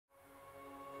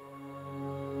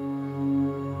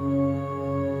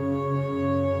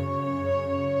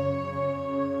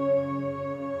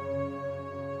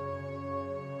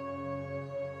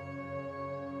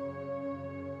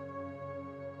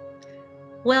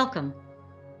Welcome,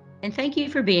 and thank you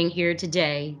for being here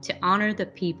today to honor the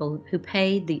people who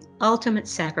paid the ultimate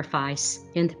sacrifice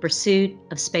in the pursuit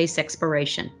of space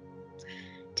exploration.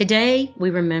 Today, we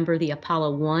remember the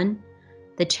Apollo 1,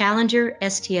 the Challenger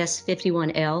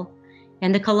STS-51L,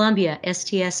 and the Columbia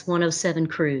STS-107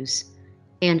 crews,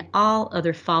 and all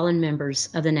other fallen members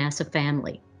of the NASA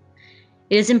family.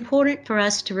 It is important for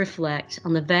us to reflect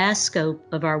on the vast scope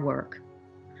of our work,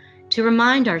 to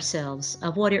remind ourselves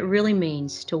of what it really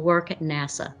means to work at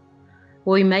NASA,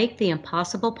 where we make the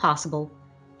impossible possible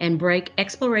and break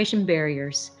exploration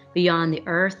barriers beyond the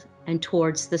Earth and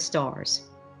towards the stars.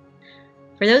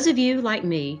 For those of you like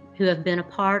me who have been a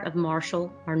part of Marshall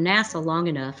or NASA long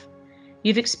enough,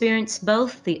 you've experienced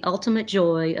both the ultimate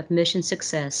joy of mission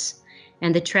success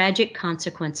and the tragic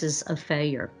consequences of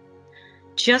failure.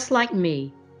 Just like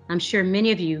me, I'm sure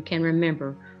many of you can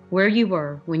remember where you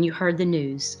were when you heard the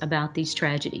news about these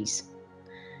tragedies.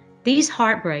 These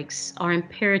heartbreaks are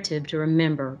imperative to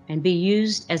remember and be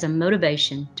used as a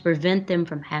motivation to prevent them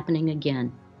from happening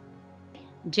again.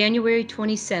 January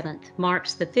 27th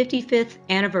marks the 55th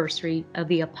anniversary of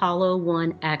the Apollo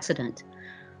 1 accident.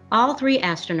 All three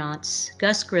astronauts,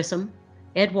 Gus Grissom,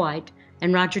 Ed White,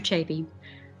 and Roger Chaffee,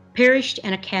 perished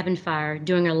in a cabin fire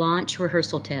during a launch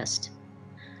rehearsal test.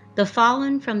 The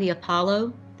fallen from the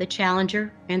Apollo, the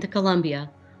Challenger, and the Columbia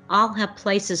all have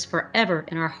places forever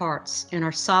in our hearts and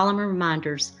are solemn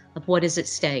reminders of what is at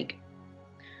stake.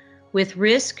 With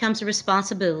risk comes a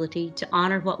responsibility to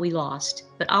honor what we lost,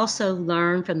 but also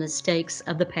learn from the mistakes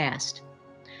of the past.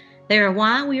 They are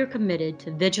why we are committed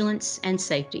to vigilance and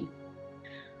safety.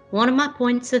 One of my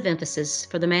points of emphasis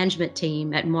for the management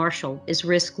team at Marshall is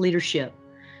risk leadership,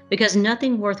 because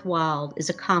nothing worthwhile is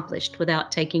accomplished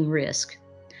without taking risk.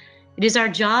 It is our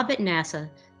job at NASA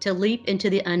to leap into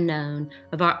the unknown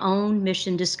of our own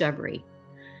mission discovery.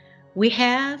 We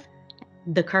have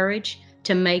the courage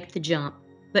to make the jump,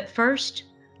 but first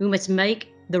we must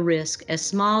make the risk as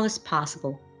small as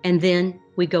possible, and then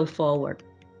we go forward.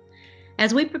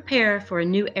 As we prepare for a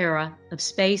new era of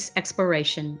space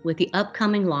exploration with the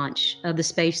upcoming launch of the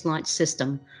Space Launch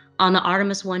System on the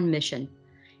Artemis 1 mission,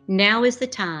 now is the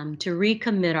time to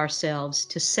recommit ourselves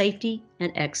to safety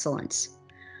and excellence.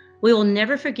 We will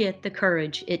never forget the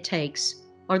courage it takes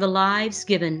or the lives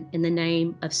given in the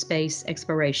name of space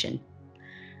exploration.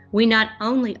 We not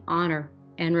only honor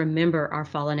and remember our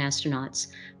fallen astronauts,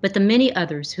 but the many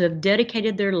others who have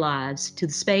dedicated their lives to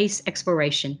the space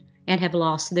exploration and have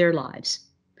lost their lives.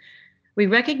 We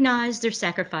recognize their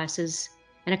sacrifices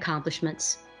and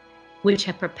accomplishments, which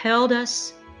have propelled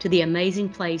us to the amazing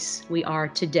place we are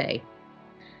today.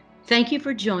 Thank you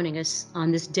for joining us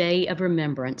on this day of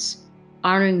remembrance,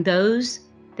 honoring those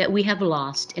that we have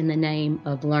lost in the name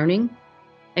of learning,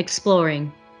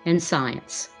 exploring, and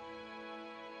science.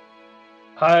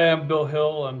 Hi, I'm Bill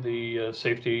Hill. I'm the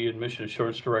Safety and Mission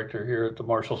Assurance Director here at the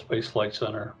Marshall Space Flight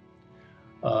Center.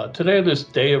 Today, on this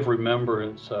day of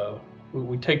remembrance,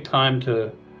 we take time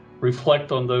to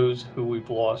reflect on those who we've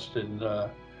lost in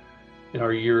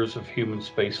our years of human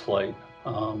space flight,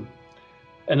 and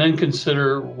then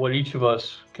consider what each of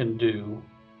us can do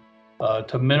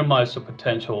to minimize the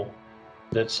potential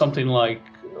that something like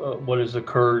what has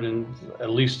occurred in at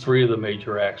least 3 of the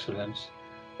major accidents,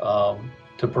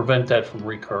 to prevent that from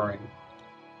recurring.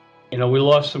 We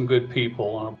lost some good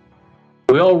people.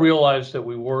 We all realize that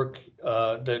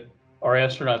that our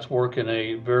astronauts work in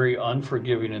a very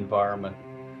unforgiving environment,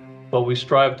 but we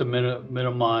strive to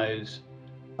minimize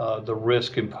the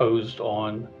risk imposed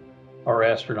on our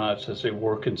astronauts as they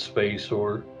work in space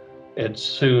or and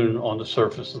soon on the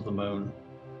surface of the moon.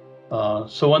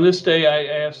 So on this day,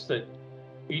 I ask that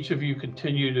each of you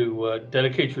continue to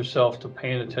dedicate yourself to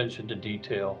paying attention to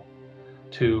detail,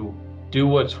 to do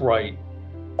what's right.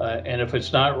 And if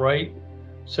it's not right,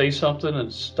 say something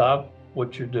and stop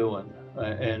what you're doing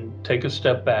and take a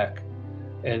step back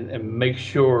and make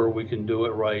sure we can do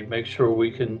it right. Make sure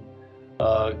we can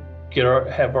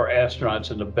have our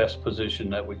astronauts in the best position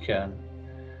that we can.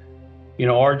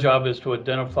 Our job is to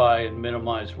identify and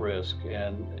minimize risk,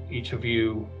 and each of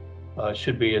you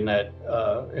should be in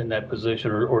that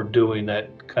position or doing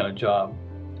that kind of job.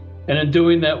 And in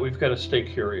doing that, we've got to stay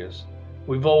curious.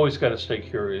 We've always got to stay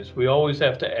curious. We always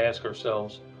have to ask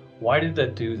ourselves, why did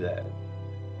that do that?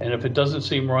 And if it doesn't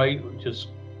seem right, just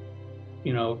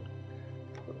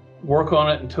work on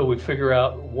it until we figure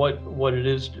out what it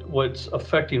is, what's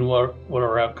affecting what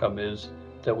our outcome is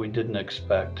that we didn't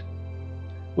expect.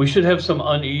 We should have some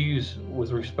unease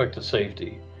with respect to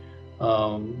safety.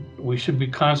 We should be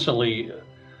constantly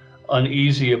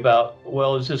uneasy about,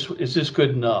 well, is this good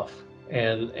enough?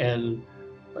 And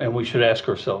we should ask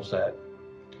ourselves that.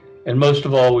 And most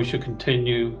of all, we should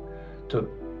continue to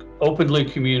openly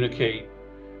communicate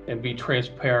and be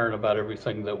transparent about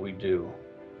everything that we do.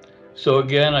 So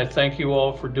again, I thank you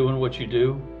all for doing what you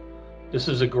do. This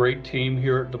is a great team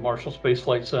here at the Marshall Space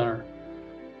Flight Center.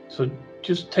 So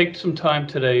just take some time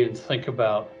today and think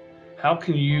about how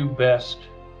can you best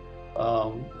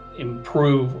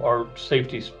improve our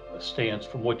safety stance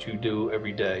from what you do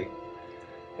every day.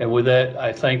 And with that,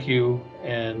 I thank you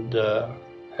and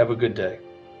have a good day.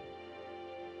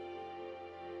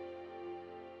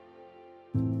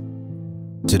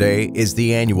 Today is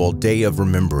the annual Day of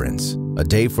Remembrance, a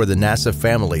day for the NASA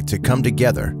family to come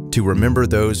together to remember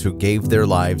those who gave their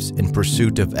lives in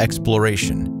pursuit of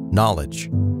exploration, knowledge,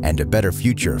 and a better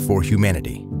future for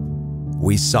humanity.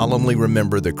 We solemnly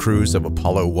remember the crews of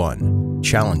Apollo 1,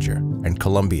 Challenger, and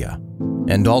Columbia,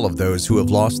 and all of those who have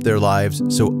lost their lives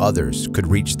so others could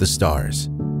reach the stars.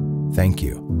 Thank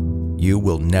you. You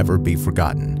will never be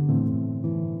forgotten.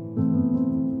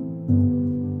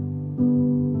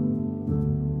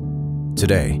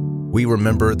 Today, we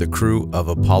remember the crew of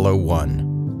Apollo 1.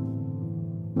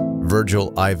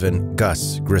 Virgil Ivan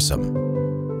Gus Grissom,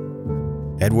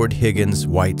 Edward Higgins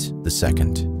White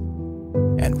II,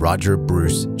 and Roger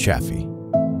Bruce Chaffee.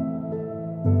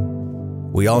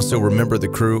 We also remember the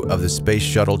crew of the Space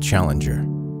Shuttle Challenger.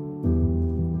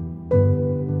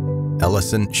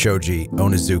 Ellison Shoji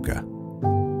Onizuka,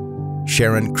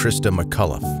 Sharon Krista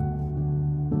McCullough,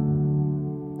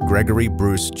 Gregory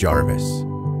Bruce Jarvis,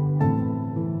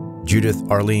 Judith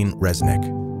Arlene Resnick,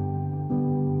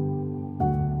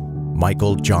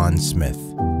 Michael John Smith,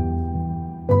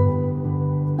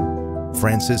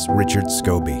 Francis Richard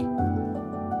Scobie,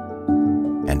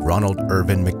 and Ronald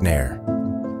Irvin McNair.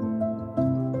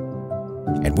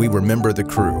 And we remember the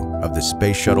crew of the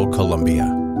Space Shuttle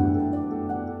Columbia.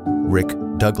 Rick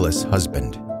Douglas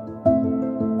Husband,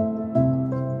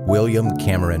 William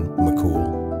Cameron McCool,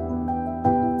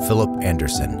 Philip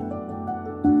Anderson,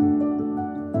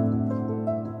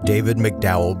 David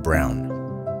McDowell Brown,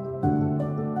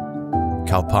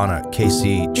 Kalpana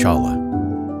K.C. Chawla,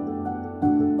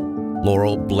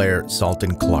 Laurel Blair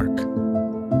Salton Clark,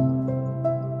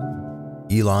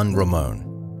 Elon Ramon.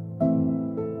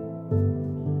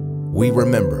 We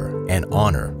remember and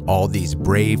honor all these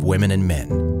brave women and men,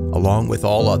 along with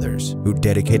all others who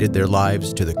dedicated their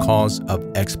lives to the cause of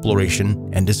exploration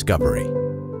and discovery.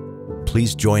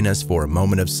 Please join us for a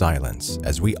moment of silence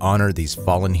as we honor these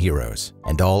fallen heroes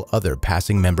and all other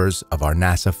passing members of our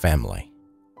NASA family.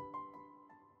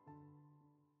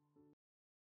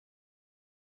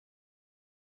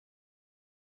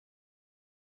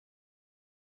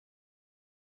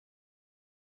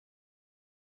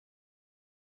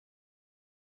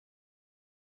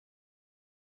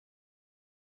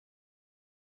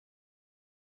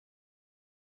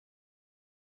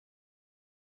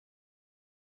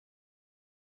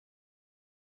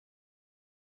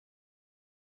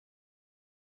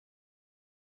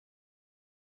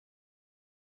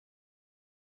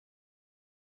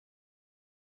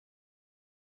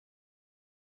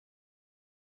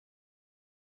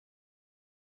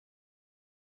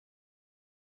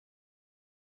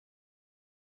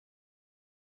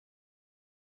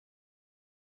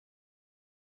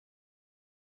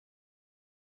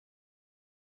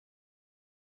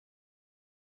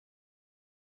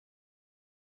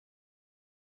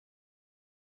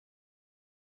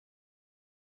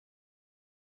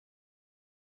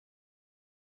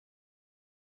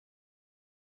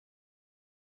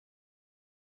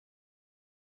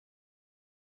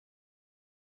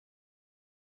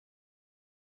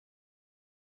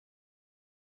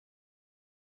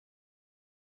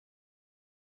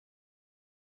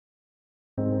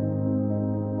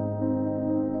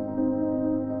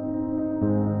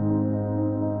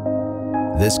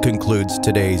 This concludes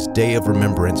today's Day of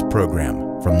Remembrance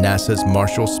program from NASA's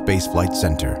Marshall Space Flight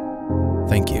Center.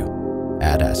 Thank you.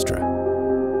 Ad Astra.